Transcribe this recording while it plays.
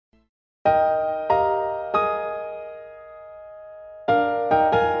I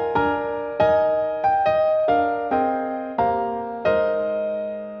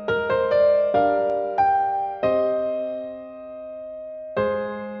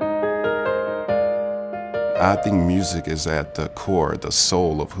think music is at the core, the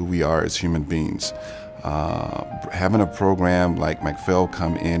soul of who we are as human beings. Having a program like MacPhail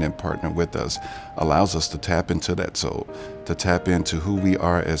come in and partner with us allows us to tap into that soul, to tap into who we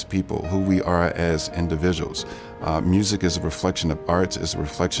are as people, who we are as individuals. Music is a reflection of arts, is a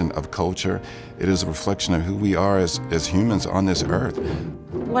reflection of culture. It is a reflection of who we are as humans on this earth.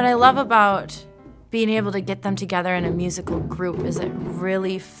 What I love about being able to get them together in a musical group is it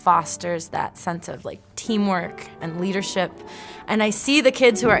really fosters that sense of like teamwork and leadership. And I see the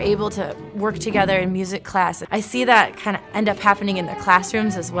kids who are able to work together in music class. I see that kind of end up happening in their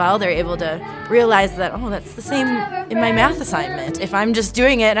classrooms as well. They're able to realize that, oh, that's the same in my math assignment. If I'm just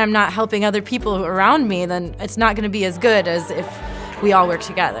doing it and I'm not helping other people around me, then it's not going to be as good as if we all work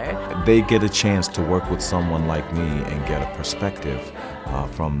together. They get a chance to work with someone like me and get a perspective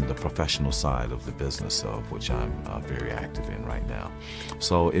from the professional side of the business, of which I'm very active in right now.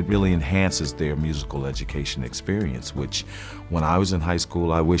 So it really enhances their musical education experience, which when I was in high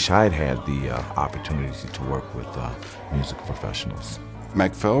school, I wish I'd had the opportunity to work with music professionals.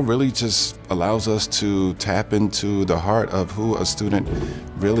 MacPhail really just allows us to tap into the heart of who a student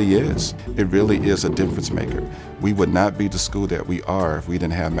really is. It really is a difference maker. We would not be the school that we are if we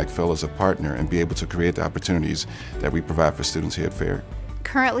didn't have MacPhail as a partner and be able to create the opportunities that we provide for students here at FAIR.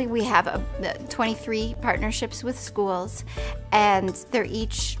 Currently we have 23 partnerships with schools, and they're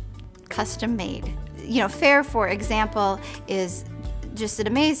each custom made. You know, FAIR, for example, is just an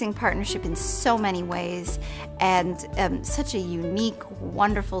amazing partnership in so many ways, and such a unique,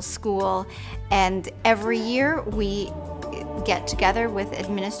 wonderful school. And every year we get together with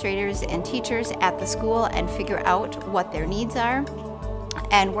administrators and teachers at the school and figure out what their needs are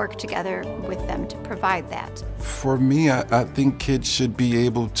and work together with them to provide that. For me, I think kids should be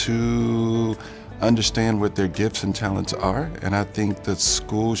able to understand what their gifts and talents are, and I think that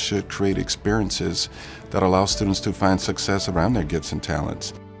school should create experiences that allow students to find success around their gifts and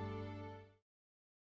talents.